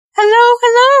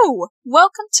Hello!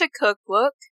 Welcome to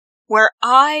Cookbook, where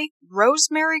I,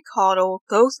 Rosemary Caudle,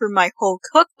 go through my whole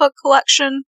cookbook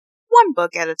collection, one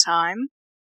book at a time.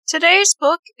 Today's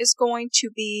book is going to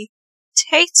be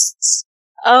Tastes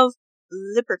of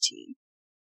Liberty.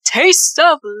 Tastes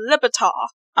of Liberty!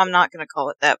 I'm not gonna call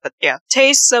it that, but yeah,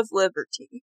 Tastes of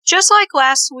Liberty. Just like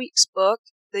last week's book,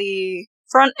 the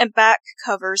front and back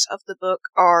covers of the book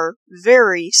are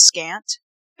very scant,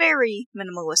 very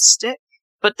minimalistic.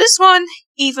 But this one,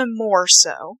 even more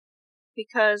so,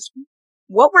 because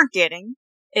what we're getting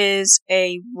is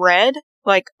a red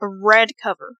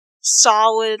cover,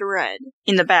 solid red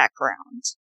in the background.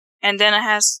 And then it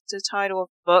has the title of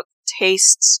the book,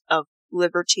 Tastes of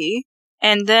Liberty.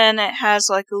 And then it has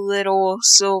like a little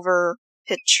silver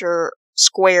picture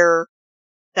square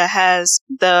that has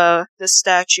the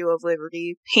Statue of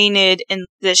Liberty painted in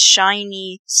this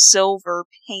shiny silver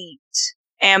paint.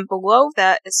 And below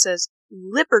that it says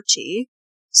Liberty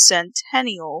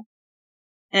Centennial,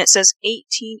 and it says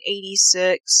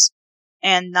 1886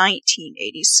 and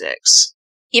 1986.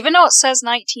 Even though it says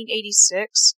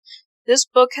 1986, this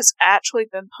book has actually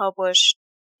been published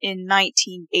in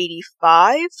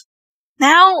 1985.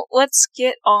 Now let's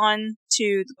get on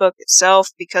to the book itself,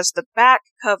 because the back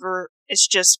cover is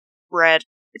just red.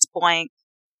 It's blank.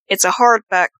 It's a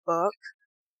hardback book.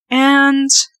 And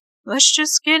let's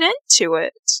just get into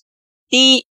it.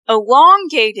 The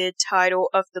elongated title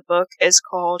of the book is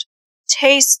called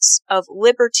Tastes of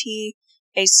Liberty,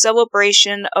 a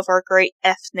celebration of our great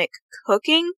ethnic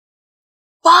cooking.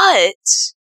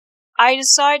 But I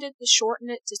decided to shorten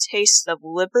it to Tastes of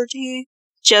Liberty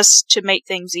just to make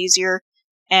things easier.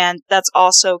 And that's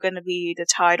also going to be the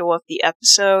title of the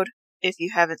episode, if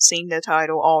you haven't seen the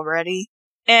title already.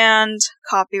 And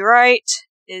copyright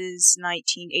is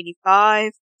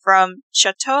 1985 from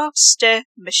Chateau de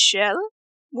Michel.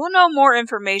 We'll know more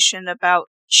information about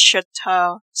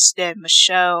Chateau de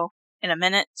Michel in a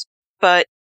minute, but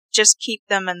just keep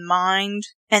them in mind.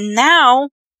 And now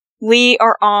we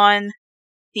are on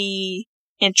the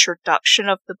introduction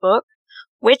of the book,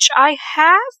 which I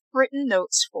have written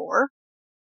notes for.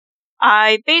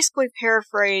 I basically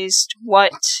paraphrased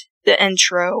what the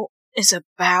intro is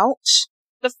about.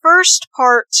 The first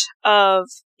part of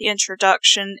the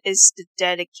introduction is the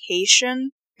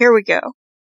dedication. Here we go.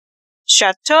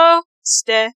 Chateau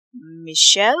de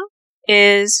Michel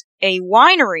is a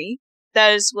winery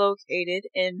that is located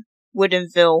in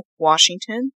Woodinville,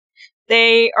 Washington.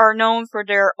 They are known for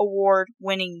their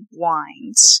award-winning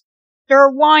wines. Their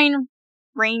wine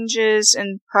ranges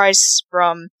in price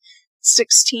from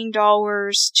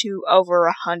 $16 to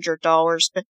over $100,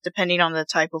 depending on the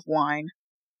type of wine.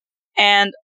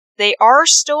 And they are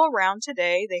still around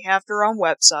today. They have their own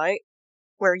website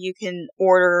where you can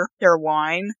order their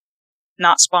wine.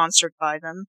 Not sponsored by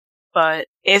them. But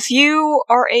if you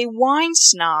are a wine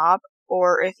snob,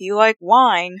 or if you like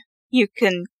wine, you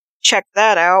can check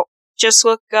that out. Just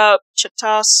look up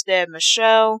Chateau de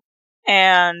Michel,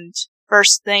 and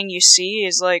first thing you see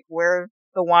is like where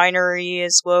the winery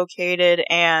is located,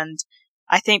 and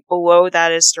I think below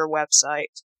that is their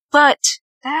website. But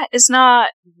that is not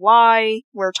why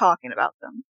we're talking about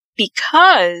them.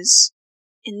 Because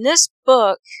in this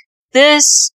book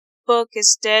is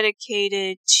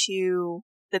dedicated to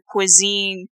the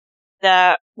cuisine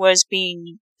that was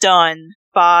being done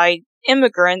by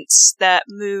immigrants that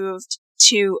moved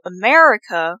to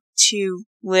America to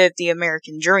live the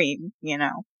American dream, you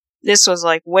know. This was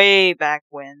like way back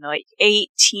when, like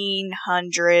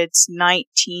 1800s,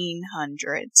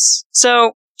 1900s.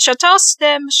 So, Chateau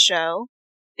de Michel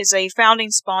is a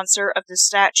founding sponsor of the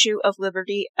Statue of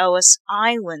Liberty Ellis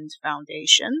Island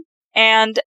Foundation,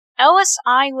 and Ellis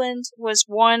Island was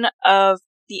one of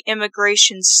the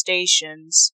immigration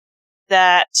stations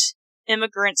that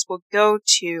immigrants would go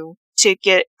to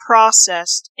get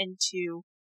processed into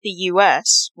the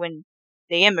U.S. when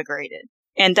they immigrated.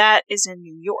 And that is in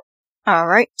New York.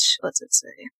 Alright, what's it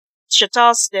say?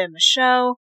 Chateau de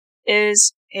Michel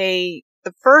is the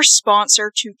first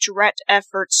sponsor to direct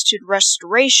efforts to the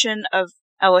restoration of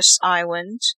Ellis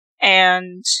Island,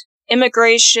 and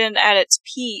immigration at its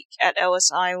peak at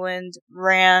Ellis Island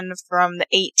ran from the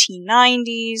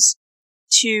 1890s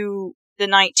to the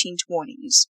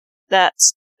 1920s. That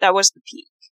was the peak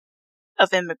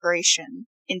of immigration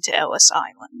into Ellis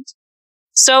Island.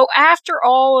 So after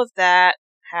all of that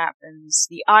happens,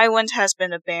 the island has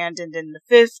been abandoned in the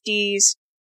 50s,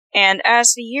 and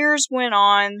as the years went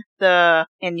on, the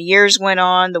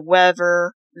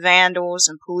weather, vandals,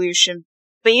 and pollution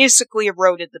basically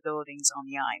eroded the buildings on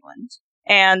the island.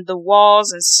 And the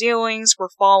walls and ceilings were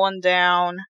falling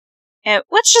down, And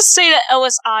let's just say that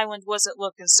Ellis Island wasn't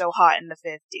looking so hot in the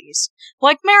 50s.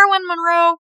 Like Marilyn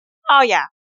Monroe, oh yeah,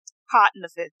 hot in the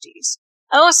 50s.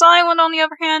 Ellis Island, on the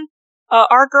other hand,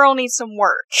 our girl needs some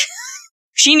work.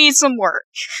 She needs some work.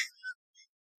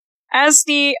 As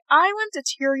the island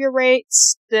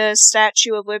deteriorates, the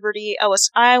Statue of Liberty, Ellis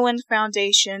Island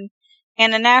Foundation,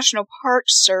 and the National Park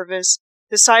Service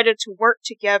decided to work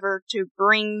together to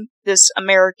bring this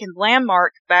American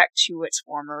landmark back to its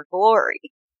former glory.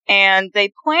 And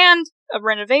they planned a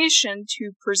renovation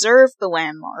to preserve the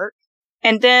landmark.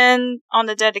 And then on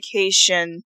the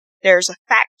dedication, there's a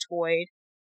factoid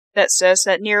that says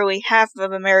that nearly half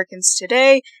of Americans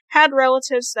today had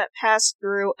relatives that passed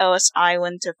through Ellis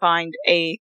Island to find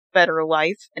a better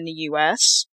life in the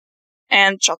U.S.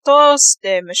 And Chateau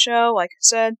Ste. Michelle, like I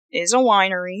said, is a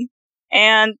winery.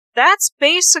 And that's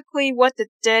basically what the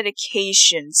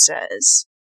dedication says,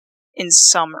 in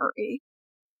summary.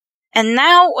 And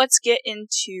now let's get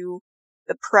into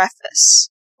the preface,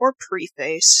 or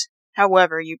preface,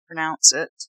 however you pronounce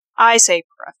it. I say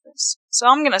preface, so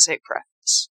I'm gonna say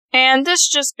preface. And this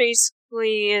just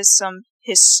basically is some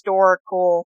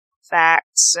historical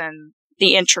facts and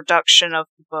the introduction of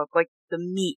the book, like the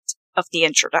meat of the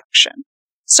introduction.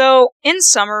 So, in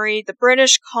summary, the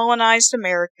British colonized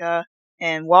America,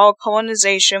 and while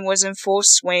colonization was in full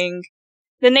swing,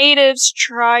 the natives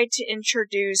tried to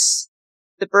introduce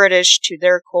the British to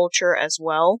their culture as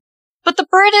well. But the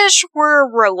British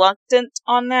were reluctant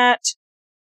on that,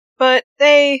 but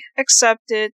they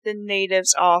accepted the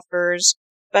natives' offers,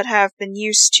 but have been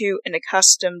used to and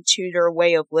accustomed to their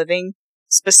way of living,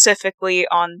 specifically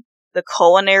on the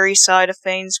culinary side of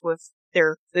things with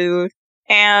their food.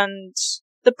 And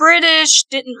the British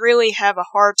didn't really have a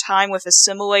hard time with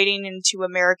assimilating into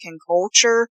American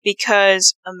culture,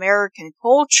 because American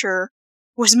culture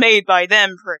was made by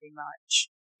them pretty much.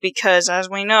 Because, as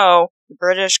we know, the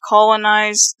British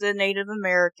colonized the Native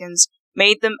Americans,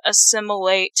 made them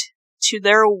assimilate to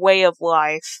their way of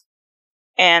life,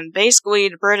 and basically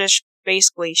the British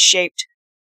shaped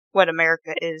what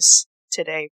America is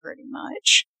today pretty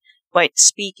much. Like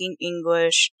speaking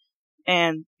English,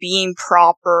 and being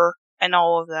proper, and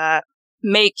all of that.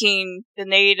 Making the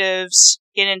natives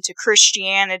get into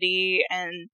Christianity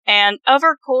and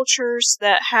other cultures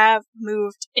that have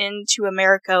moved into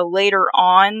America later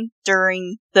on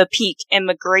during the peak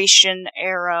immigration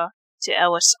era to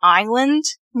Ellis Island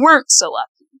weren't so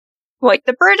lucky. Like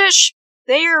the British,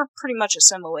 they are pretty much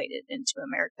assimilated into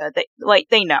America.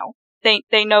 They know.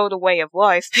 They know the way of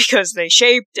life because they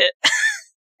shaped it.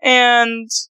 And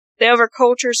the other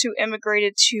cultures who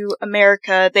immigrated to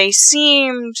America, they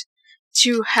seemed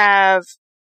to have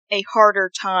a harder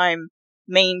time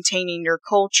maintaining their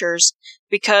cultures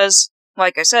because,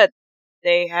 like I said,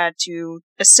 they had to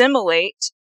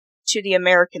assimilate to the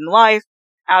American life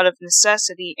out of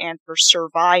necessity and for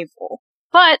survival.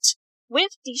 But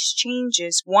with these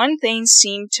changes, one thing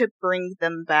seemed to bring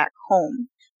them back home.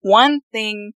 One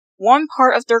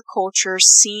part of their culture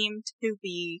seemed to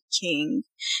be king.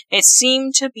 It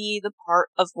seemed to be the part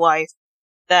of life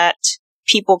that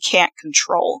people can't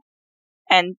control.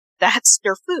 And that's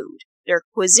their food, their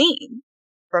cuisine,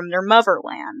 from their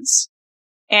motherlands.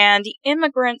 And the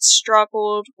immigrants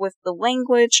struggled with the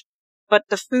language, but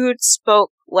the food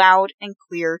spoke loud and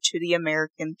clear to the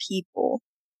American people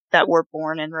that were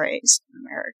born and raised in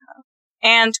America.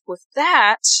 And with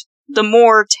that, the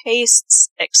more tastes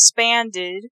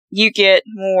expanded, you get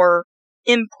more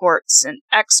imports and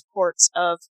exports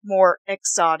of more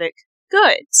exotic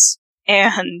goods.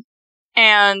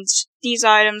 And these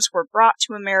items were brought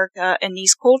to America, and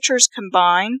these cultures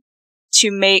combine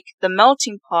to make the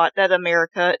melting pot that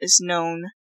America is known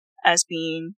as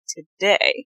being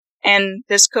today. And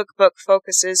this cookbook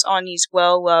focuses on these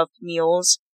well-loved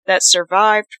meals that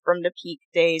survived from the peak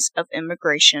days of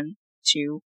immigration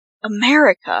to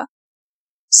America.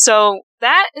 So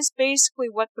that is basically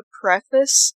what the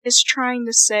preface is trying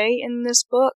to say in this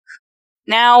book.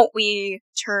 Now we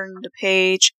turn the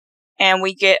page and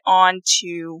we get on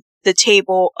to the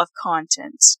table of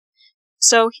contents.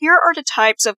 So here are the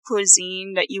types of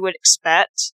cuisine that you would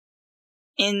expect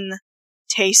in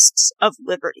Tastes of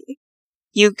Liberty.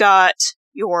 You got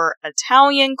your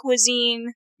Italian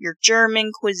cuisine, your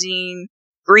German cuisine,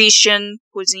 Grecian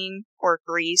cuisine or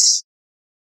Greece,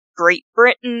 Great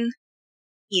Britain,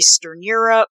 Eastern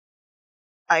Europe,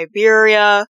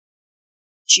 Iberia,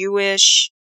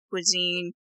 Jewish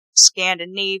cuisine,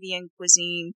 Scandinavian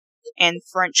cuisine, and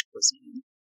French cuisine.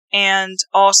 And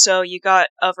also you got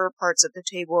other parts of the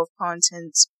table of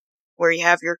contents where you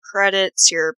have your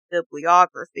credits, your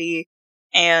bibliography,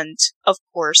 and of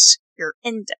course your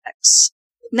index.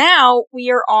 Now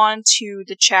we are on to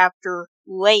the chapter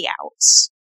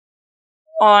layouts.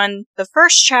 On the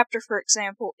first chapter, for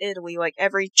example, Italy, like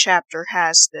every chapter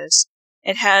has this.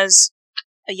 It has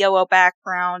a yellow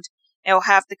background, it'll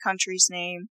have the country's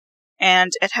name,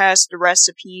 and it has the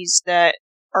recipes that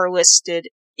are listed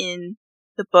in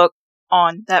the book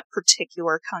on that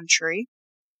particular country.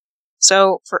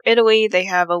 So for Italy, they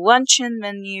have a luncheon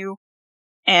menu,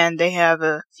 and they have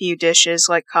a few dishes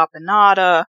like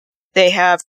caponata. They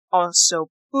have also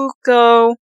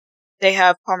buco. They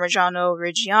have Parmigiano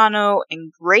Reggiano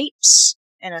and grapes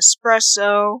and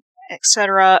espresso,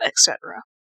 etc., etc.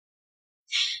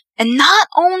 And not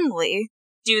only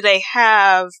do they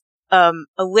have a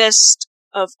list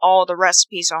of all the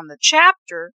recipes on the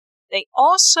chapter, they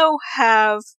also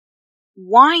have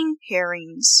wine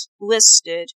pairings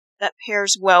listed that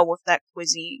pairs well with that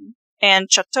cuisine. And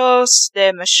Chateaux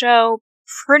de Michel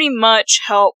pretty much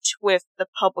helped with the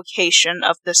publication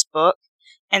of this book,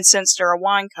 and since they're a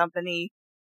wine company,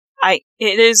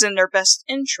 it is in their best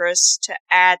interest to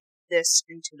add this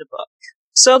into the book.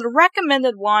 So the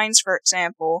recommended wines, for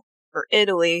example, for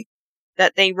Italy,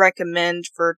 that they recommend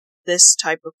for this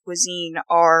type of cuisine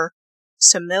are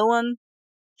Semillon,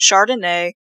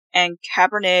 Chardonnay, and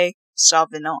Cabernet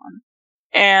Sauvignon.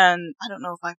 And I don't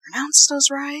know if I pronounced those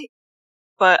right,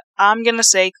 but I'm gonna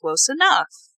say close enough.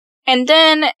 And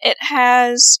then it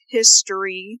has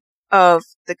history of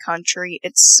the country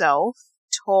itself,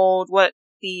 told what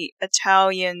the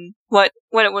Italian, what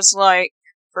it was like,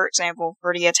 for example,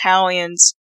 for the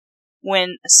Italians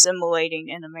when assimilating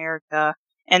in America,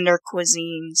 and their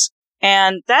cuisines.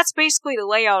 And that's basically the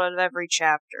layout of every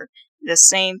chapter. The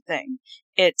same thing.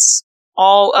 It's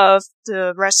all of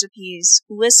the recipes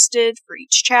listed for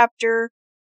each chapter,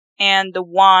 and the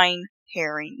wine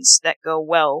pairings that go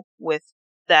well with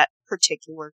that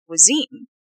particular cuisine.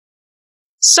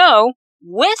 So,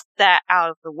 with that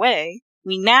out of the way,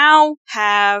 we now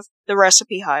have the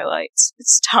recipe highlights.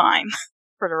 It's time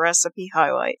for the recipe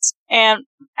highlights. And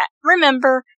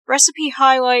remember, recipe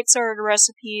highlights are the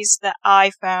recipes that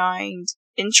I find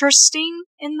interesting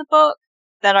in the book,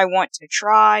 that I want to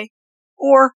try,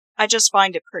 or I just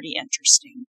find it pretty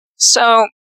interesting. So,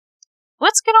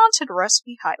 let's get on to the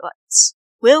recipe highlights.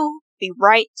 We'll be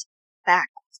right back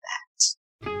with that.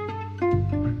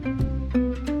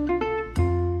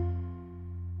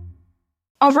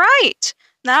 Alright,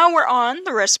 now we're on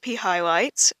the recipe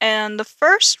highlights, and the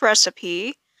first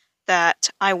recipe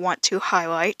that I want to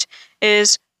highlight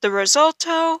is the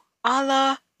risotto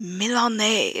alla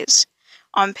Milanese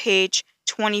on page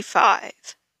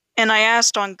 25. And I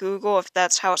asked on Google if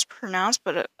that's how it's pronounced,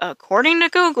 but according to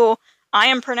Google, I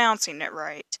am pronouncing it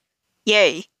right.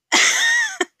 Yay.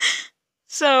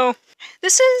 So,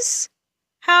 this is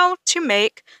how to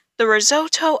make the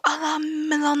risotto alla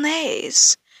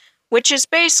Milanese, which is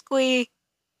basically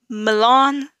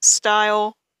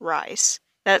Milan-style rice.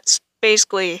 That's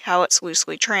basically how it's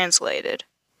loosely translated.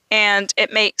 And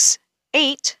it makes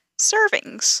 8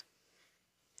 servings.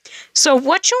 So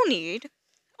what you'll need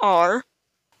are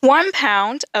 1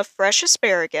 pound of fresh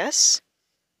asparagus,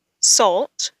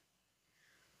 salt,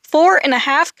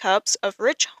 4½ cups of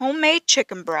rich homemade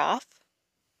chicken broth,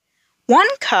 1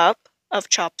 cup of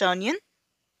chopped onion,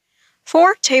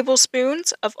 4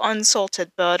 tablespoons of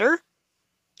unsalted butter,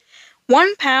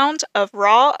 1 pound of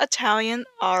raw Italian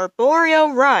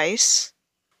arborio rice,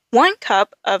 1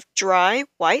 cup of dry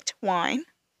white wine,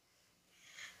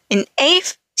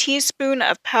 1/8 teaspoon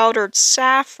of powdered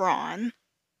saffron,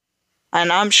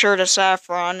 and I'm sure the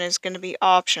saffron is going to be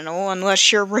optional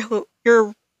unless you're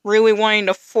really wanting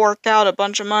to fork out a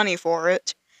bunch of money for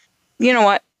it. You know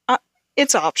what?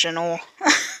 It's optional.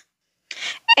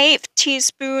 1/8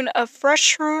 teaspoon of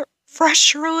freshly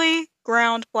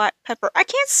ground black pepper. I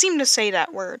can't seem to say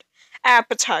that word.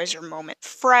 Appetizer moment.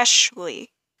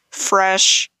 Freshly.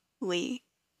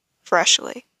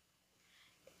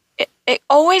 It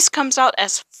always comes out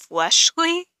as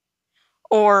fleshly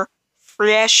or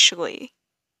freshly.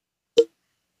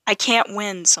 I can't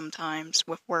win sometimes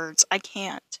with words. I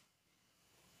can't.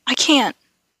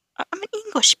 I'm an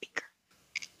English speaker.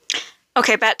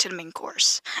 Okay, back to the main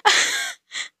course.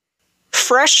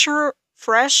 Freshly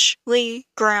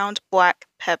ground black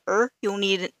pepper. You'll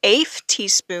need 1/8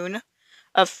 teaspoon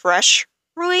of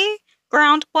freshly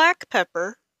ground black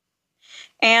pepper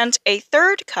and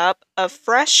 1/3 cup of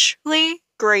freshly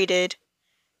grated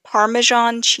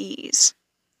Parmesan cheese.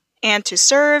 And to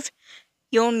serve,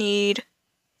 you'll need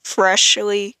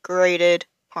freshly grated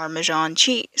Parmesan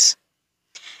cheese.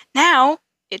 Now,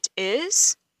 it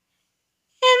is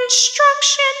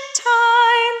instruction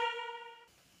time!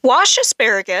 Wash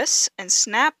asparagus and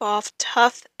snap off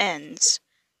tough ends.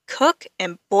 cook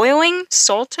in boiling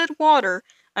salted water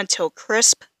until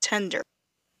crisp tender.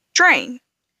 Drain.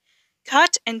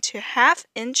 Cut into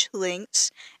half-inch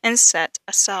lengths and set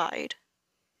aside.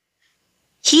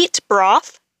 Heat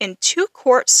broth in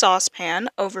 2-quart saucepan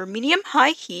over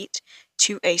medium-high heat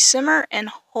to a simmer and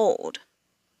hold.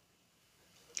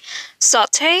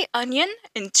 Sauté onion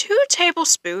in 2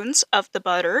 tablespoons of the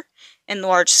butter in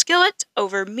large skillet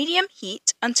over medium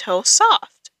heat until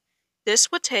soft.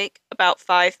 This would take about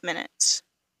 5 minutes.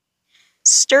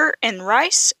 Stir in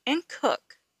rice and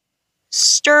cook.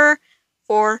 Stir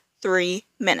for 3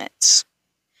 minutes.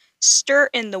 Stir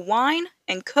in the wine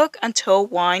and cook until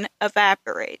wine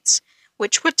evaporates,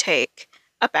 which would take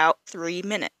about 3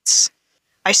 minutes.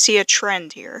 I see a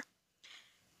trend here.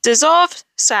 Dissolve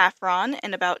saffron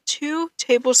in about 2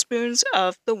 tablespoons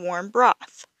of the warm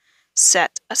broth.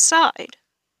 Set aside.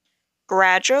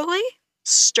 Gradually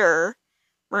stir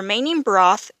remaining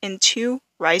broth into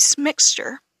rice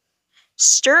mixture.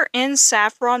 Stir in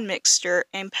saffron mixture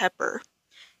and pepper.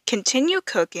 Continue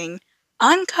cooking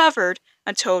uncovered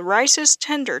until rice is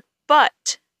tender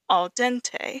but al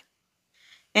dente.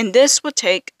 And this would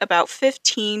take about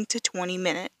 15 to 20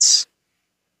 minutes.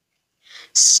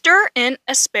 Stir in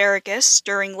asparagus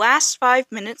during last 5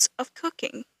 minutes of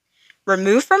cooking.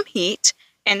 Remove from heat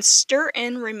and stir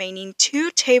in remaining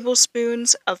 2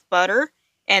 tablespoons of butter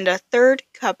and a 1/3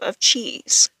 cup of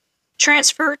cheese.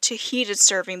 Transfer to heated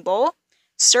serving bowl.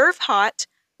 Serve hot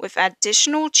with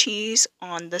additional cheese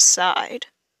on the side.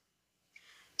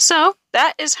 So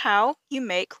that is how you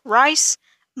make rice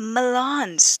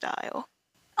Milan style.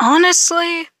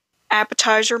 Honestly,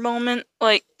 appetizer moment,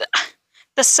 like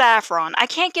the saffron. I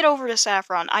can't get over the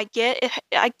saffron. I get it.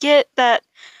 I get that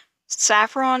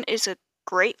saffron is a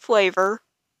great flavor,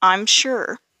 I'm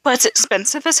sure, but it's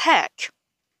expensive as heck.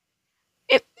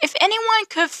 If anyone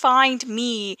could find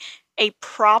me a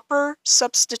proper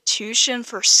substitution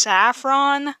for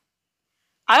saffron,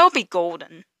 I'll be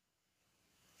golden.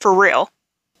 For real.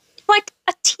 Like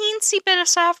a teensy bit of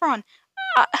saffron.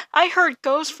 I heard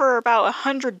goes for about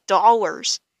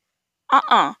 $100.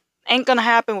 Ain't gonna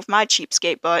happen with my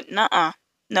cheapskate butt.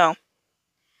 No.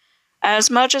 As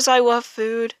much as I love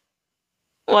food,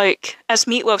 like, as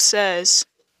Meatloaf says,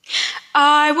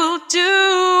 I will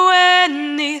do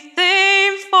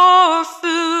anything for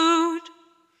food.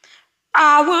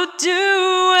 I will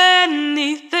do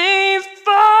anything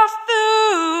for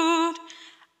food.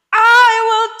 I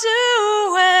will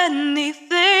do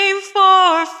anything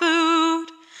for food.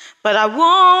 But I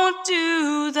won't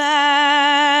do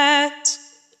that.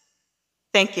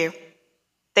 Thank you.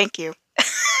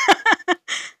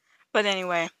 But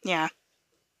anyway, yeah.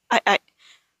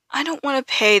 I don't want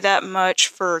to pay that much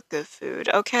for good food,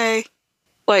 okay?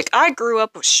 Like, I grew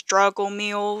up with struggle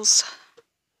meals.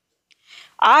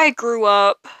 I grew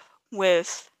up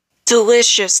with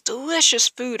delicious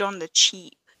food on the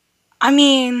cheap. I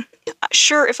mean,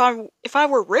 sure, if I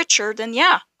were richer, then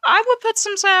yeah, I would put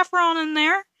some saffron in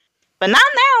there. But not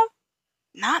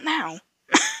now.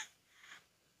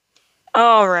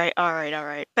 Alright.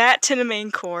 Back to the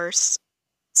main course.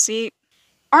 See,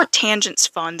 aren't tangents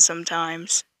fun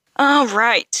sometimes?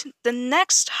 Alright, the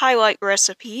next highlight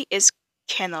recipe is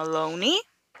cannelloni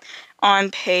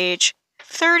on page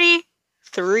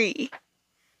 33.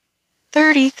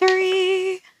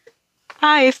 33.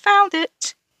 I found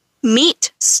it.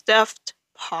 Meat stuffed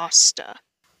pasta.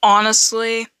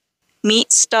 Honestly,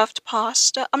 meat stuffed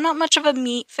pasta. I'm not much of a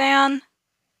meat fan,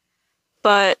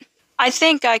 but I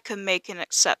think I could make an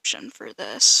exception for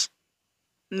this.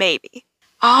 Maybe.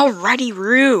 Alrighty,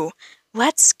 Roo.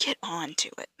 Let's get on to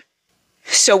it.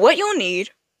 So what you'll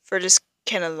need for this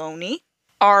cannelloni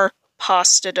are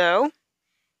pasta dough,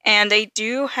 and they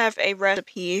do have a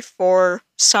recipe for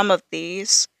some of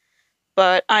these,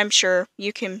 but I'm sure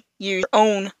you can use your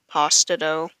own pasta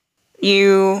dough.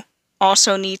 You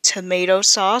also need tomato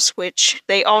sauce, which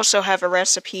they also have a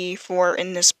recipe for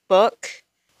in this book.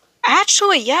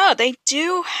 Actually, yeah, they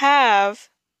do have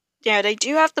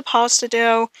the pasta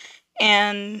dough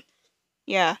and,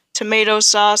 yeah, tomato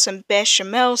sauce and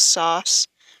bechamel sauce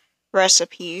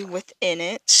recipe within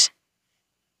the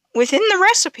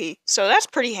recipe. So that's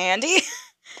pretty handy.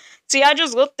 See, I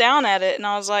just looked down at it and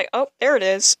I was like, oh, there it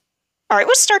is. Alright,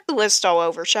 let's start the list all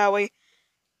over, shall we?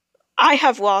 I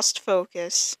have lost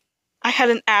focus. I had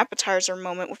an appetizer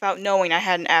moment without knowing I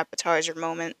had an appetizer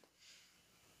moment.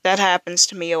 That happens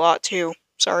to me a lot too.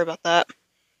 Sorry about that.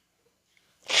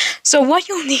 So what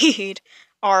you'll need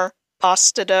are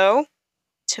pasta dough,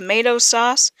 tomato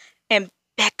sauce, and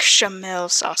bechamel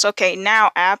sauce. Okay,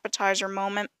 now appetizer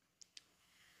moment.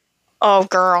 Oh,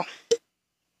 girl.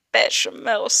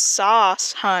 Bechamel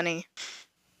sauce, honey.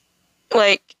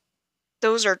 Like,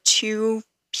 those are two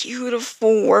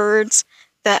beautiful words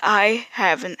that I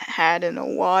haven't had in a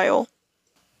while.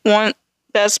 One,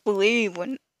 best believe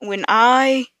when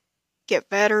I get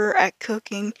better at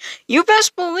cooking, you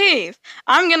best believe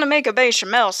I'm gonna make a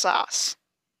bechamel sauce.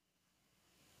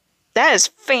 That is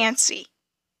fancy.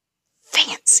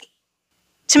 Fancy.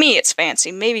 To me, it's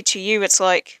fancy. Maybe to you, it's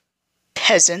like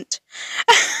peasant.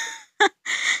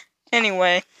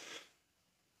 Anyway,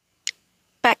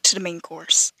 back to the main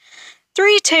course.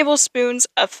 3 tablespoons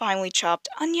of finely chopped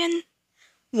onion,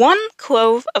 1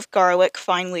 clove of garlic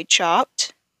finely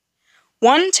chopped,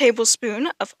 1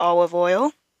 tablespoon of olive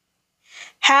oil,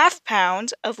 ½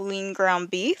 pound of lean ground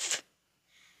beef,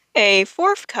 a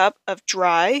 1/4 cup of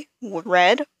dry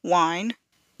red wine,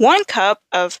 1 cup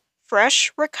of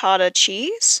fresh ricotta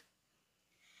cheese,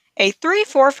 a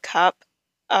 3/4 cup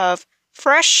of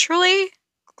freshly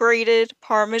grated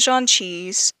Parmesan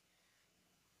cheese,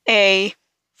 a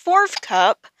 1/4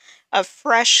 cup of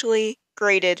freshly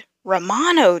grated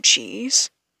Romano cheese,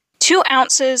 2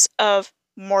 ounces of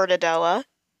mortadella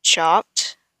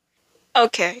chopped.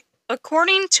 Okay,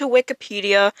 according to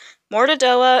Wikipedia,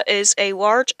 mortadella is a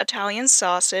large Italian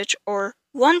sausage or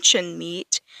luncheon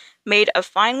meat made of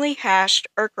finely hashed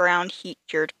or ground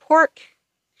heat-cured pork,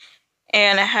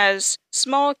 and it has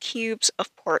small cubes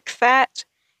of pork fat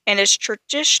and is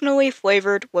traditionally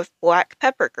flavored with black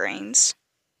pepper grains.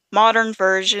 Modern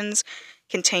versions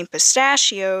contain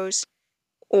pistachios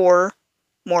or,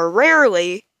 more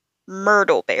rarely,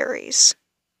 myrtle berries.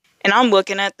 And I'm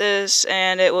looking at this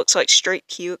and it looks like straight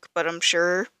puke, but I'm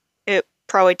sure it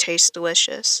probably tastes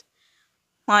delicious.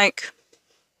 Like,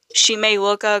 she may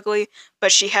look ugly,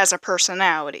 but she has a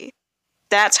personality.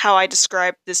 That's how I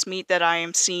describe this meat that I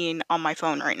am seeing on my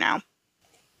phone right now.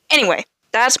 Anyway,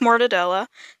 that's mortadella,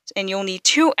 and you'll need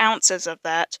 2 ounces of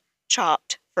that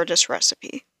chopped for this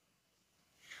recipe.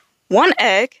 1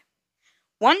 egg,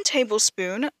 1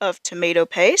 tablespoon of tomato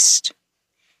paste,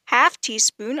 ½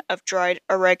 teaspoon of dried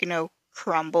oregano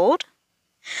crumbled,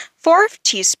 1/4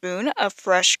 teaspoon of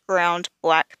fresh ground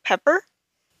black pepper,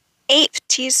 1/8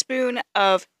 teaspoon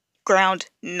of ground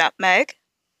nutmeg,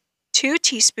 2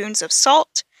 teaspoons of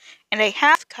salt, and a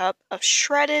 ½ cup of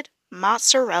shredded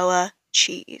mozzarella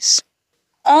cheese.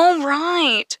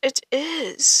 Alright, it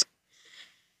is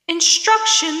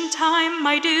instruction time,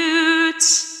 my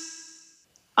dudes!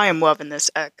 I am loving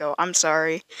this echo, I'm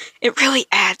sorry. It really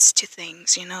adds to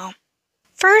things, you know.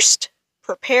 First,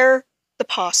 prepare the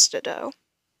pasta dough.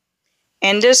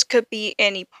 And this could be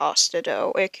any pasta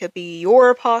dough. It could be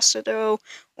your pasta dough,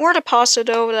 or the pasta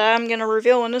dough that I'm going to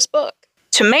reveal in this book.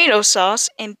 Tomato sauce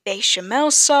and bechamel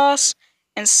sauce,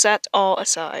 and set all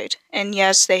aside. And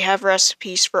yes, they have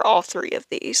recipes for all 3 of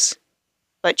these.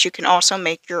 But you can also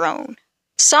make your own.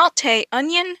 Sauté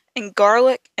onion and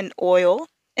garlic and oil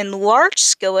in large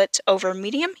skillet over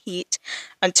medium heat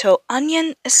until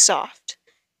onion is soft.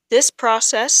 This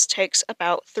process takes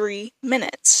about 3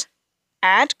 minutes.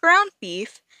 Add ground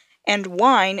beef and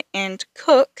wine and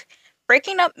cook,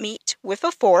 breaking up meat with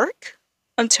a fork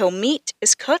until meat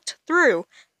is cooked through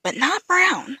but not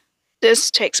brown.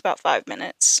 This takes about 5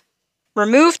 minutes.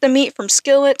 Remove the meat from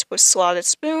skillet with slotted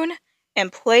spoon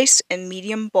and place in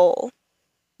medium bowl.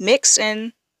 Mix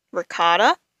in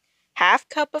ricotta, ½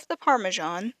 cup of the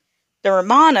Parmesan, the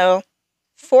Romano,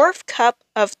 1/4 cup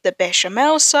of the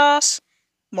bechamel sauce,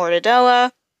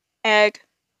 mortadella, egg,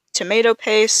 tomato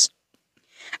paste,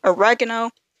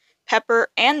 oregano,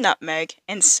 pepper, and nutmeg,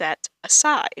 and set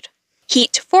aside.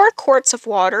 Heat 4 quarts of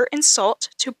water and salt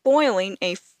to boiling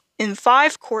in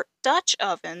 5-quart Dutch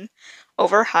oven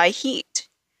over high heat.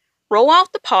 Roll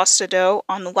out the pasta dough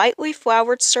on the lightly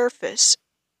floured surface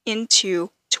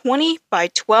into 20 by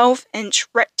 12 inch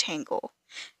rectangle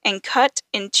and cut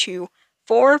into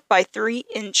 4 by 3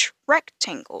 inch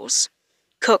rectangles.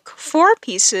 Cook 4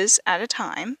 pieces at a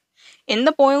time in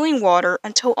the boiling water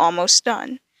until almost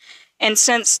done. And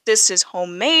since this is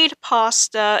homemade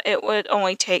pasta, it would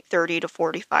only take 30 to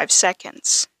 45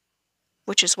 seconds.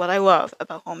 Which is what I love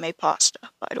about homemade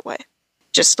pasta, by the way.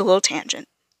 Just a little tangent.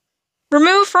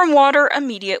 Remove from water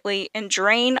immediately and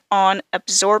drain on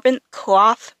absorbent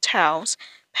cloth towels,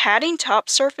 patting top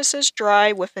surfaces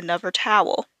dry with another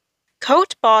towel.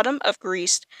 Coat bottom of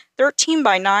greased 13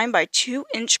 by 9 by 2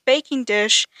 inch baking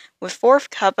dish with 1/4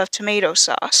 cup of tomato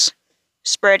sauce.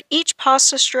 Spread each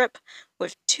pasta strip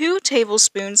with 2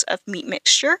 tablespoons of meat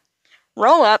mixture.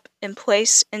 Roll up and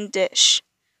place in dish.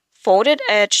 Folded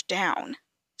edge down.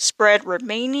 Spread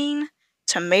remaining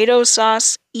tomato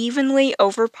sauce evenly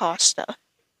over pasta.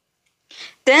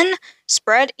 Then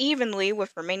spread evenly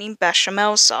with remaining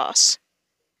bechamel sauce.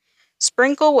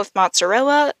 Sprinkle with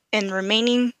mozzarella and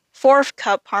remaining 1/4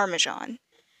 cup Parmesan.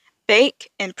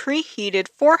 Bake in preheated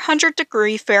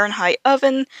 400-degree Fahrenheit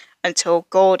oven until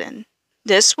golden.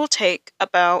 This will take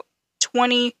about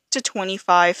 20 to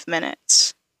 25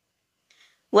 minutes.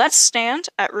 Let stand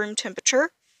at room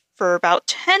temperature for about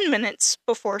 10 minutes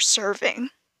before serving.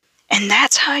 And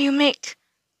that's how you make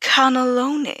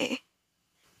cannelloni.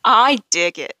 I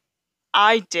dig it.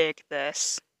 I dig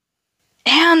this.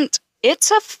 And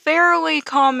it's a fairly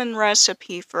common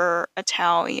recipe for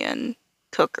Italian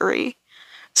cookery.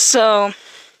 So,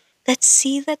 let's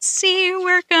see,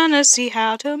 we're gonna see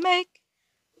how to make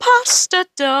pasta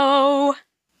dough.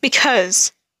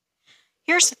 Because,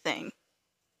 here's the thing.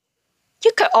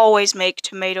 You could always make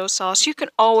tomato sauce, you can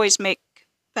always make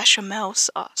bechamel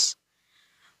sauce.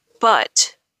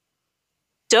 But,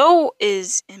 dough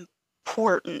is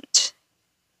important.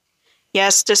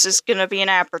 Yes, this is gonna be an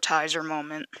appetizer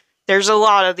moment. There's a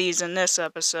lot of these in this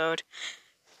episode.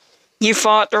 You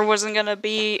thought there wasn't gonna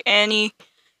be any?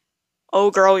 Oh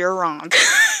girl, you're wrong.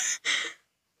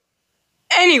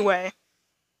 Anyway.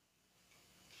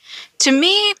 To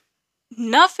me,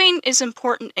 nothing is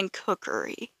important in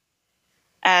cookery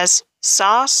as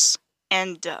sauce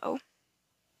and dough.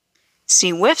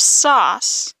 See, with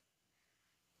sauce,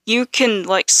 you can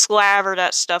slaver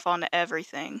that stuff onto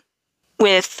everything.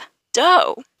 With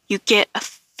dough, you get a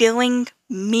filling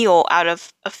meal out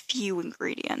of a few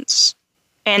ingredients.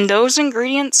 And those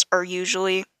ingredients are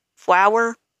usually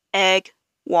flour, egg,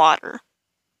 water.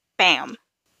 Bam.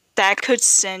 That could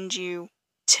send you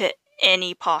to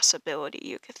any possibility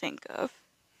you could think of.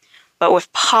 But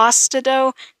with pasta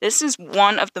dough, this is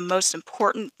one of the most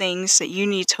important things that you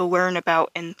need to learn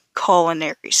about in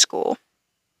culinary school.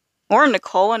 Or in the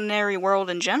culinary world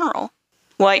in general.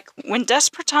 When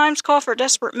desperate times call for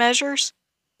desperate measures,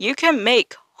 you can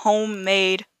make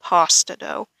homemade pasta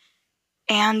dough.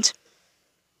 And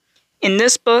in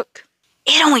this book,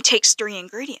 it only takes 3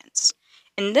 ingredients.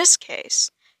 In this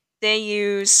case, they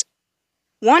use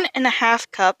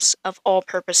 1.5 cups of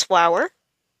all-purpose flour,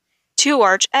 2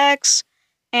 large eggs,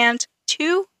 and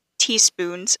 2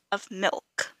 teaspoons of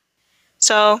milk.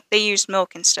 So they use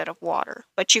milk instead of water,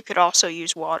 but you could also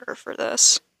use water for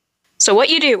this. So what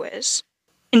you do is,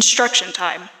 instruction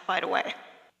time, by the way.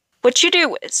 What you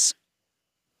do is,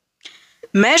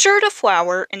 measure the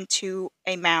flour into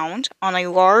a mound on a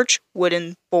large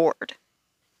wooden board.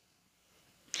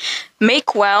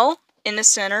 Make well in the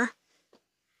center,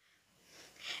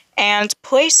 and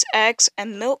place eggs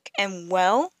and milk in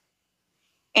well,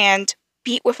 and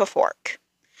beat with a fork.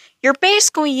 You're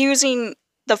basically using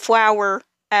the flour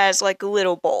as a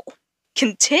little bowl.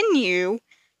 Continue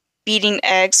beating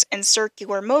eggs in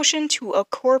circular motion to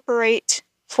incorporate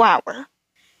flour.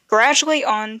 Gradually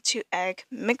onto egg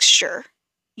mixture,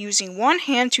 using one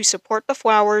hand to support the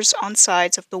flours on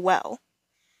sides of the well.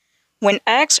 When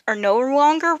eggs are no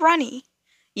longer runny,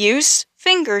 use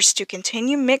fingers to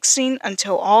continue mixing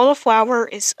until all the flour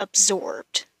is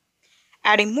absorbed.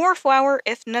 Adding more flour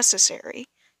if necessary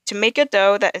to make a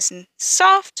dough that is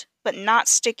soft but not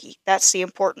sticky. That's the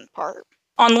important part.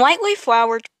 On lightly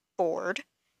floured board,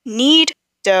 knead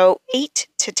dough 8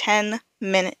 to 10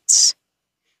 minutes.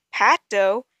 Pat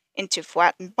dough into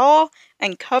flattened ball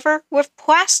and cover with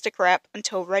plastic wrap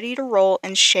until ready to roll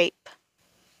and shape.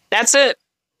 That's it.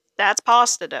 That's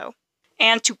pasta dough.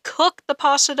 And to cook the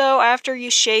pasta dough after you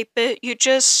shape it,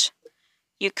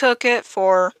 you cook it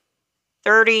for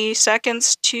 30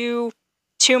 seconds to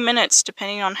 2 minutes,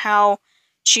 depending on how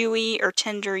chewy or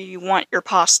tender you want your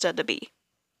pasta to be.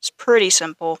 It's pretty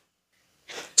simple.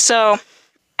 So,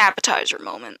 appetizer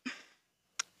moment.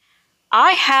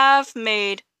 I have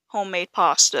made homemade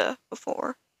pasta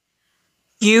before.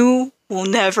 You will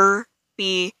never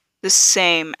be the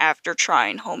same after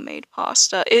trying homemade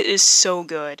pasta. It is so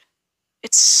good.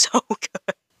 It's so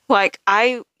good.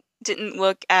 I didn't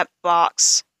look at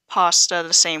box pasta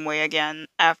the same way again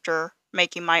after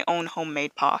making my own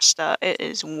homemade pasta. It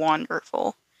is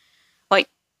wonderful.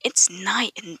 It's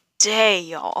night and day,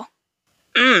 y'all.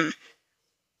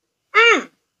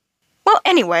 Well,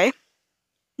 anyway,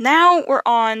 now we're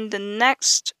on the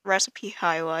next recipe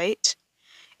highlight.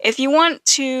 If you want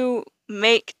to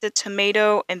make the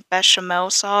tomato and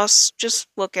bechamel sauce, just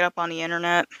look it up on the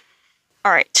internet.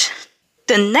 Alright,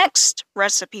 the next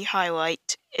recipe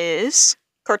highlight is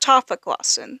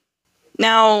Kartoffelklassen.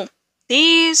 Now,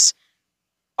 these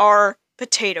are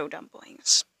potato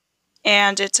dumplings,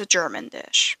 and it's a German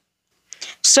dish.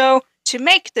 So, to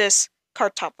make this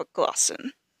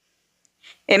Kartoffelklassen,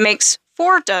 it makes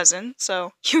 4 dozen,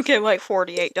 so you get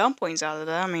 48 dumplings out of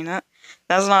that. I mean,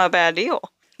 that's not a bad deal.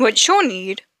 What you'll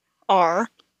need are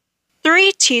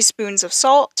 3 teaspoons of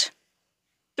salt,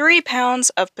 3 pounds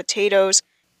of potatoes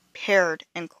pared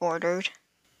and quartered,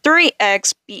 3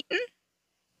 eggs beaten,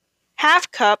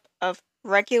 half cup of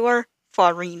regular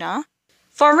farina.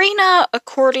 Farina,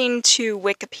 according to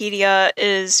Wikipedia,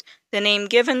 is the name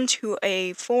given to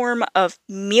a form of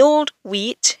milled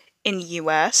wheat in the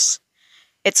US.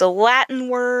 It's a Latin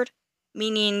word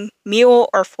meaning meal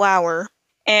or flour,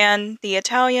 and the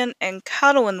Italian and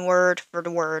Catalan word for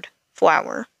the word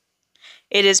flour.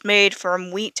 It is made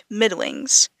from wheat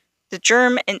middlings, the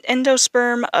germ and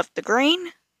endosperm of the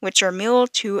grain, which are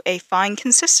milled to a fine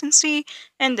consistency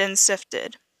and then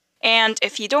sifted. And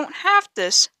if you don't have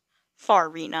this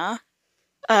farina,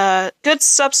 a good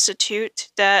substitute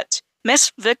that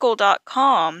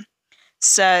MissVickle.com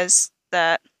says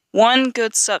that one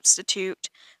good substitute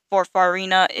for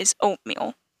farina is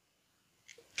oatmeal.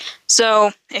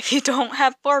 So, if you don't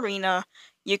have farina,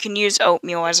 you can use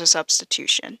oatmeal as a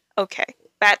substitution. Okay,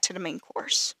 back to the main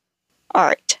course.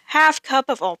 Alright, half cup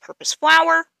of all-purpose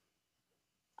flour.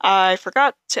 I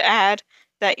forgot to add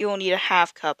that you'll need a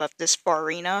half cup of this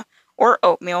farina or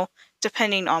oatmeal,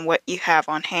 depending on what you have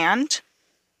on hand.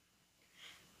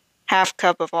 Half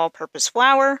cup of all-purpose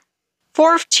flour.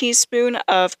 4 teaspoons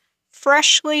of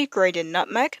freshly grated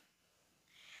nutmeg.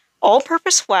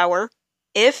 All-purpose flour,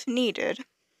 if needed.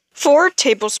 4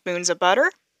 tablespoons of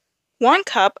butter. 1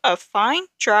 cup of fine,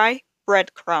 dry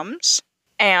breadcrumbs.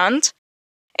 And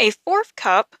a 1/4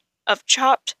 cup of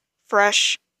chopped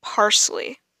fresh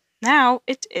parsley. Now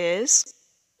it is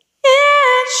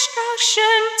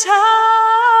instruction time!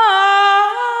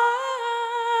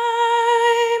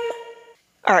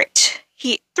 Alright,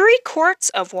 heat 3 quarts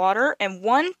of water and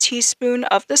 1 teaspoon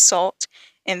of the salt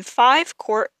in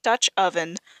 5-quart Dutch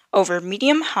oven over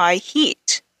medium-high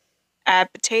heat.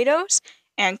 Add potatoes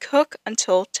and cook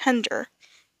until tender.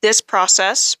 This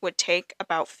process would take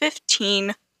about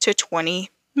 15 to 20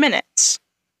 minutes.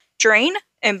 Drain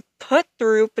and put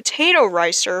through potato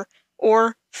ricer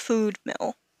or food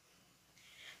mill.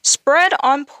 Spread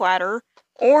on platter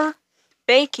or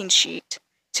baking sheet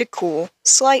to cool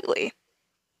slightly.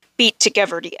 Beat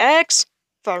together the eggs,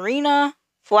 farina,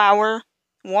 flour,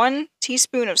 1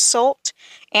 teaspoon of salt,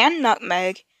 and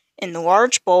nutmeg in the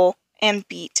large bowl and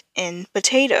beat in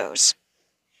potatoes.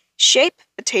 Shape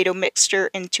potato mixture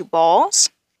into balls,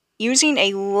 using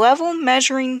a level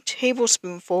measuring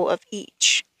tablespoonful of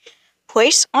each.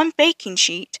 Place on baking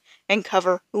sheet and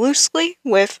cover loosely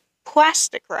with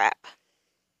plastic wrap.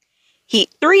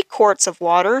 Heat 3 quarts of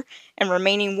water and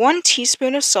remaining 1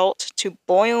 teaspoon of salt to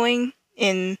boiling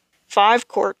in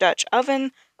 5-quart Dutch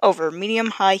oven over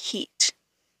medium-high heat.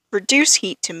 Reduce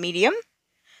heat to medium.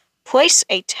 Place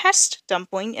a test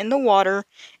dumpling in the water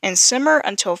and simmer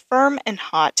until firm and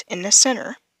hot in the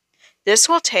center. This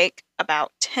will take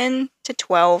about 10 to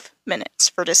 12 minutes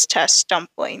for this test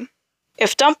dumpling.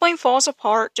 If dumpling falls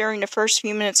apart during the first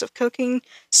few minutes of cooking,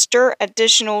 stir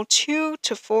additional 2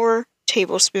 to 4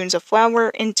 tablespoons of flour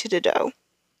into the dough.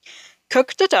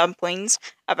 Cook the dumplings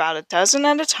about a dozen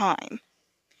at a time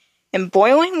in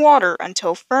boiling water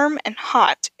until firm and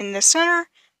hot in the center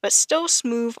but still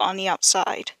smooth on the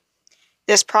outside.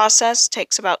 This process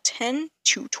takes about 10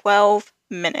 to 12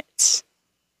 minutes.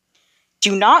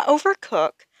 Do not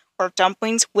overcook or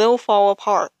dumplings will fall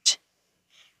apart.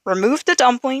 Remove the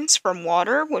dumplings from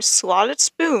water with slotted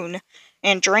spoon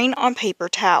and drain on paper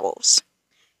towels.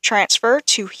 Transfer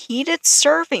to heated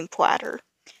serving platter.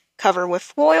 Cover with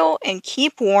foil and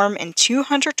keep warm in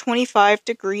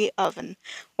 225-degree oven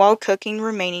while cooking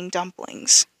remaining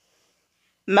dumplings.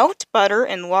 Melt butter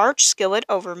in large skillet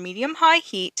over medium-high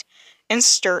heat and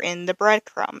stir in the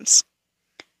breadcrumbs.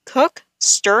 Cook,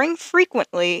 stirring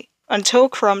frequently until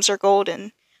crumbs are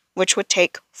golden, which would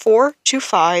take 4 to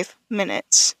 5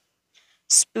 minutes.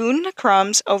 Spoon the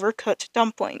crumbs over cooked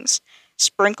dumplings.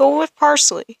 Sprinkle with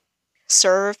parsley.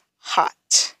 Serve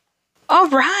hot.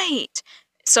 Alright,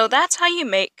 so that's how you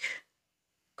make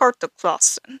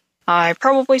Kartoffelklassen. I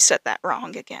probably said that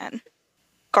wrong again.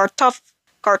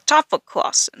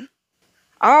 Kartoffelklassen.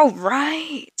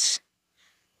 Alright.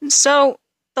 So,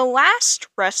 the last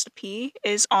recipe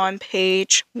is on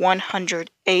page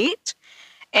 108,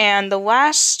 and the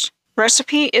last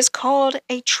recipe is called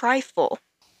a trifle.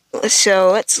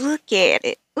 So, let's look at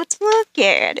it.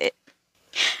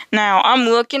 Now, I'm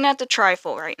looking at the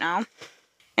trifle right now,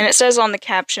 and it says on the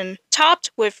caption,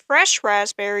 topped with fresh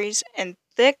raspberries and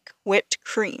thick whipped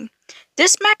cream.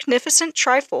 This magnificent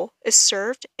trifle is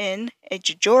served in a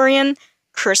Georgian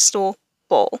crystal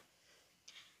bowl.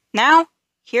 Now,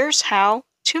 here's how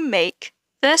to make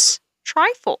this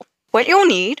trifle. What you'll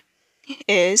need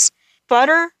is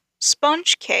butter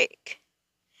sponge cake,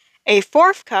 a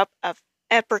 1/4 cup of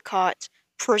apricot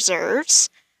preserves,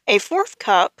 a fourth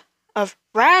cup of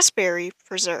raspberry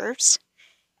preserves,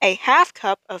 a half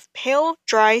cup of pale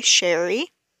dry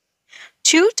sherry,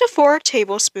 2 to 4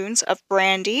 tablespoons of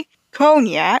brandy,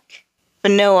 cognac,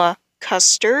 vanilla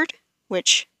custard,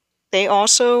 which they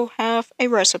also have a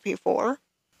recipe for,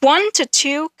 1 to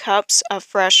 2 cups of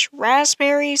fresh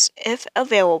raspberries if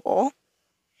available,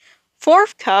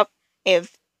 4th cup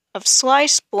of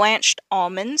sliced blanched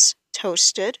almonds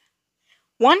toasted,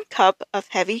 1 cup of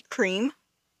heavy cream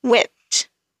whipped.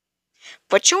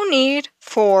 What you'll need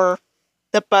for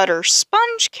the butter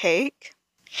sponge cake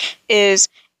is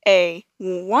a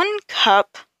 1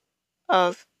 cup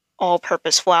of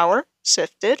all-purpose flour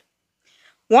sifted,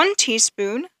 1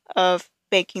 teaspoon of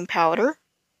baking powder,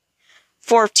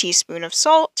 4 teaspoons of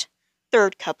salt,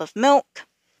 1/3 cup of milk,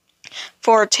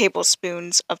 4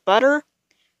 tablespoons of butter,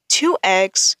 2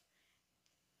 eggs,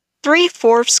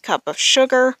 3/4 cup of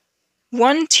sugar,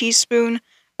 1 teaspoon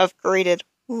of grated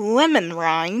lemon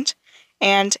rind,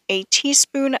 and a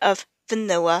teaspoon of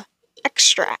vanilla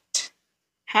extract.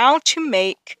 How to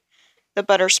make the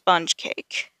butter sponge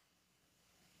cake.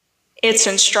 It's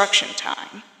instruction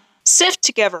time. Sift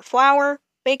together flour,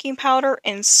 baking powder,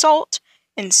 and salt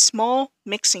in small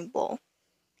mixing bowl.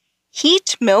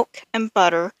 Heat milk and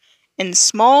butter in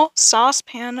small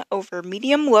saucepan over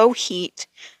medium-low heat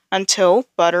until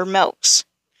butter melts.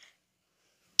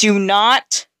 Do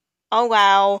not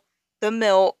allow the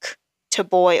milk to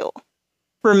boil.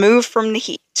 Remove from the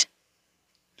heat.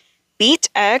 Beat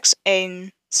eggs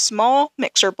in small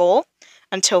mixer bowl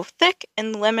until thick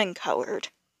and lemon colored.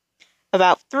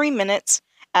 About 3 minutes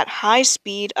at high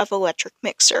speed of electric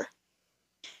mixer.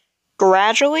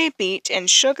 Gradually beat in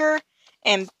sugar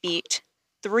and beat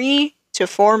 3 to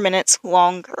 4 minutes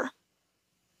longer.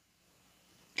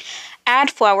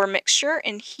 Add flour mixture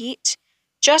and heat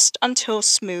just until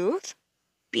smooth.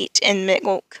 Beat in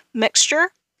milk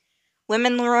mixture,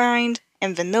 lemon rind,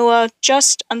 and vanilla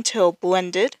just until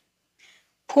blended.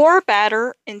 Pour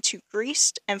batter into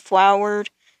greased and floured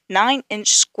 9-inch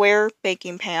square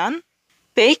baking pan.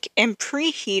 Bake in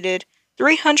preheated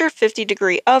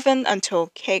 350-degree oven until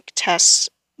cake tests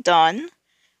done,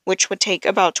 which would take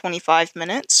about 25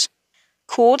 minutes.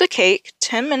 Cool the cake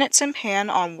 10 minutes in pan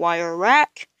on wire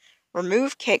rack.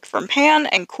 Remove cake from pan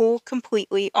and cool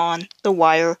completely on the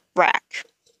wire rack.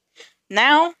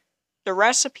 Now, the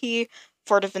recipe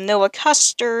for the vanilla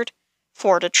custard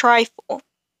for the trifle.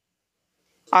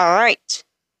 Alright.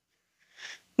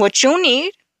 What you'll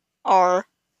need are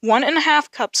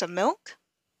 1.5 cups of milk,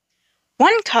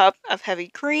 1 cup of heavy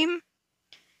cream,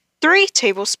 3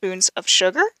 tablespoons of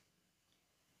sugar,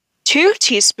 2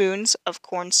 teaspoons of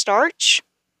cornstarch,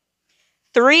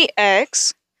 3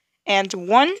 eggs, and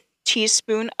 1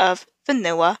 teaspoon of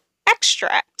vanilla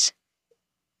extract.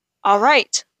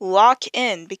 Alright, lock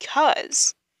in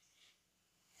because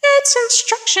it's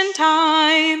instruction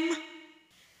time!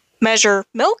 Measure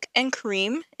milk and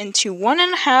cream into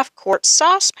 1.5 quart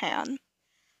saucepan.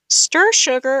 Stir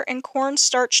sugar and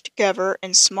cornstarch together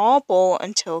in small bowl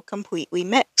until completely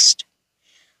mixed.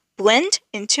 Blend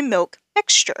into milk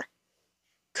mixture.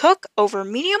 Cook over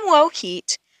medium-low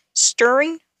heat,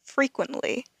 stirring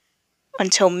frequently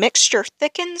until mixture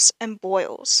thickens and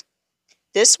boils.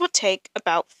 This will take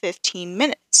about 15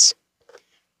 minutes.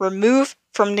 Remove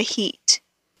from the heat.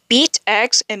 Beat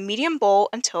eggs in medium bowl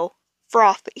until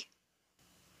frothy.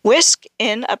 Whisk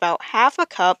in about 1/2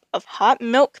 cup of hot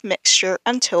milk mixture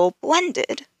until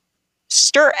blended.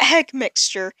 Stir egg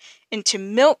mixture into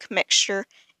milk mixture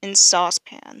in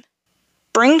saucepan.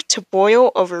 Bring to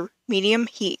boil over medium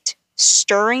heat,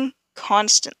 stirring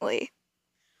constantly.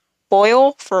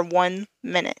 Boil for 1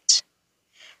 minute.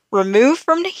 Remove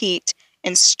from the heat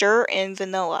and stir in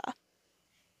vanilla.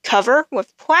 Cover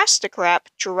with plastic wrap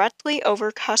directly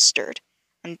over custard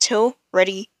until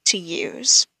ready to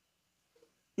use.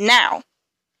 Now,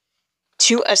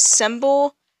 to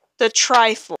assemble the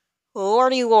trifle.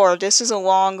 Lordy lord, this is a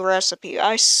long recipe.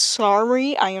 I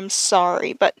am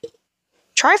sorry, but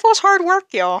trifle's hard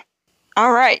work, y'all.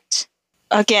 Alright,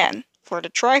 again, for the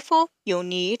trifle, you'll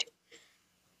need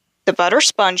the butter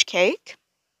sponge cake,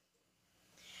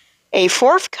 a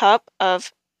 1/4 cup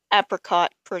of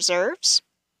apricot preserves,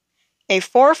 a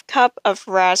 1/4 cup of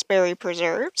raspberry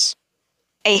preserves,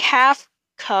 a 1/2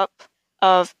 cup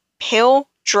of pale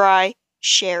dry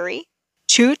sherry,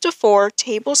 2 to 4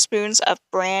 tablespoons of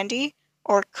brandy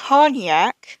or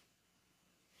cognac,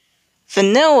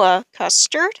 vanilla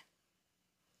custard,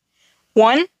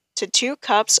 1 to 2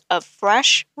 cups of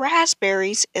fresh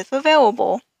raspberries if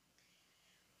available,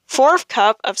 1/4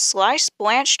 cup of sliced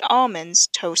blanched almonds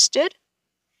toasted,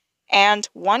 and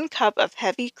 1 cup of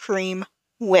heavy cream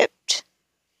whipped.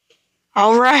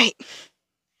 Alright.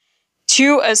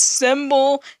 To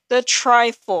assemble the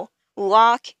trifle,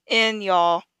 lock in,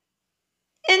 y'all.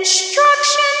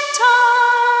 Instruction time!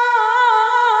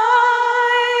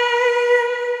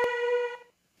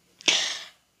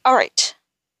 Alright.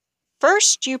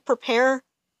 First, you prepare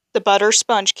the butter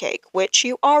sponge cake, which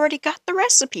you already got the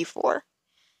recipe for.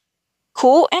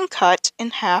 Cool and cut in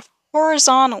half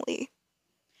horizontally.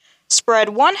 Spread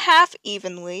one half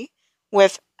evenly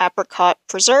with apricot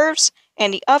preserves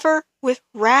and the other with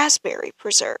raspberry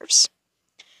preserves.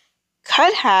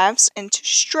 Cut halves into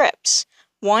strips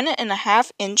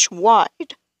 1.5 inch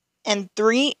wide and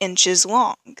 3 inches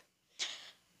long.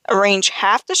 Arrange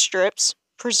half the strips,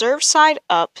 preserve side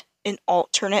up, in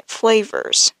alternate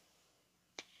flavors.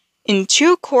 In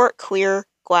 2-quart clear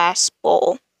glass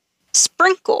bowl.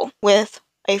 Sprinkle with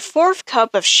a 1/4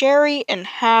 cup of sherry and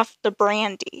half the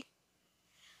brandy.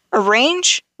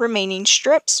 Arrange remaining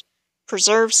strips,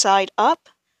 preserve side up,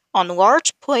 on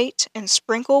large plate and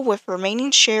sprinkle with remaining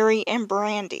sherry and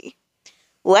brandy.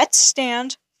 Let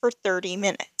stand for 30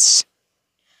 minutes.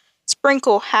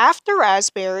 Sprinkle half the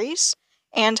raspberries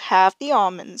and half the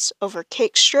almonds over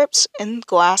cake strips in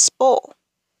glass bowl.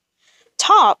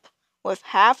 Top with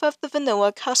half of the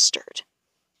vanilla custard.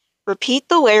 Repeat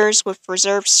the layers with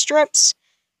preserved strips,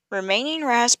 remaining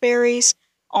raspberries,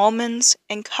 almonds,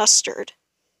 and custard.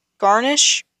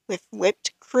 Garnish with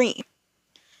whipped cream.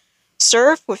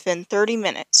 Serve within 30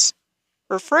 minutes.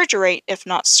 Refrigerate if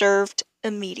not served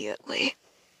immediately.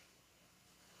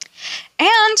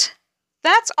 And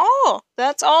that's all.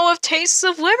 That's all of Tastes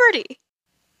of Liberty.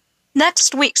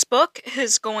 Next week's book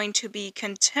is going to be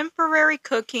Contemporary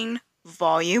Cooking,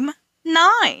 Volume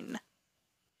 9.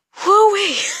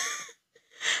 Whoo-wee!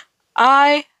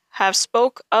 I have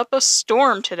spoke up a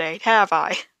storm today, have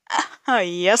I?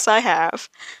 Yes, I have.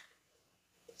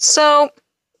 So,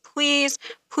 please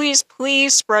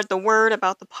spread the word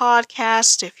about the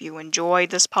podcast if you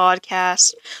enjoyed this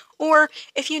podcast. Or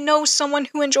if you know someone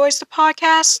who enjoys the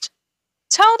podcast,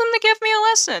 tell them to give me a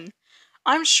listen.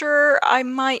 I'm sure I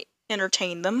might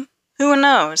entertain them. Who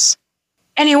knows?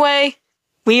 Anyway,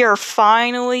 we are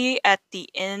finally at the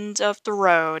end of the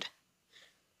road.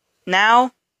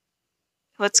 Now,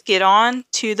 let's get on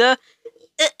to the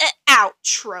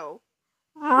outro.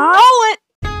 Roll it!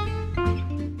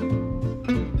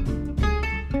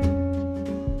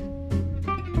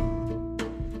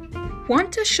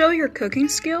 Want to show your cooking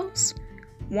skills?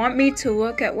 Want me to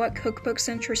look at what cookbooks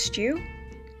interest you?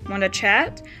 Want to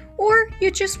chat? Or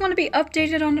you just want to be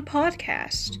updated on the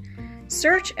podcast?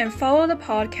 Search and follow the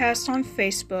podcast on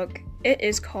Facebook. It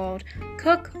is called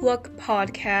Cook Look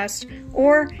Podcast,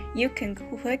 or you can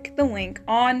click the link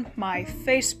on my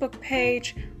Facebook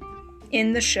page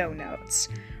in the show notes.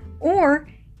 Or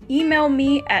email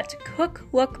me at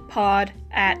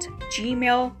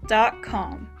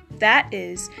cooklookpod@gmail.com. That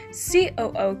is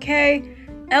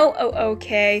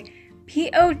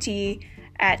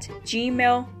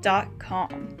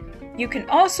cooklookpod@gmail.com. You can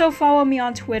also follow me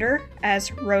on Twitter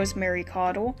as Rosemary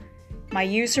Caudle. My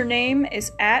username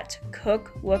is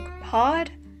 @cooklookpod.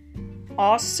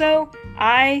 Also,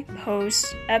 I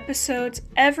post episodes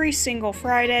every single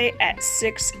Friday at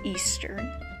 6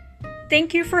 Eastern.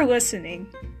 Thank you for listening.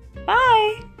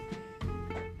 Bye!